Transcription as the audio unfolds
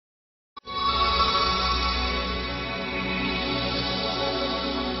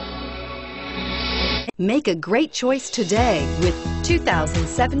Make a great choice today with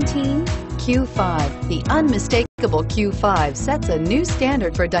 2017 Q5. The unmistakable Q5 sets a new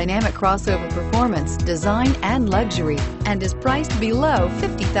standard for dynamic crossover performance, design, and luxury, and is priced below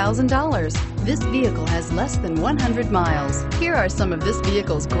 $50,000. This vehicle has less than 100 miles. Here are some of this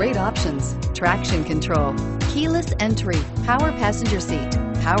vehicle's great options: traction control, keyless entry, power passenger seat,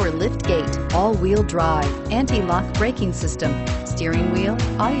 power lift gate, all-wheel drive, anti-lock braking system, steering wheel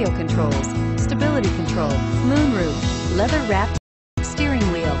audio controls, stability control, moonroof, leather-wrapped steering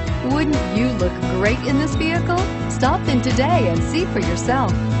wheel. Wouldn't you look great in this vehicle? Stop in today and see for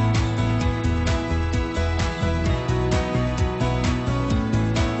yourself.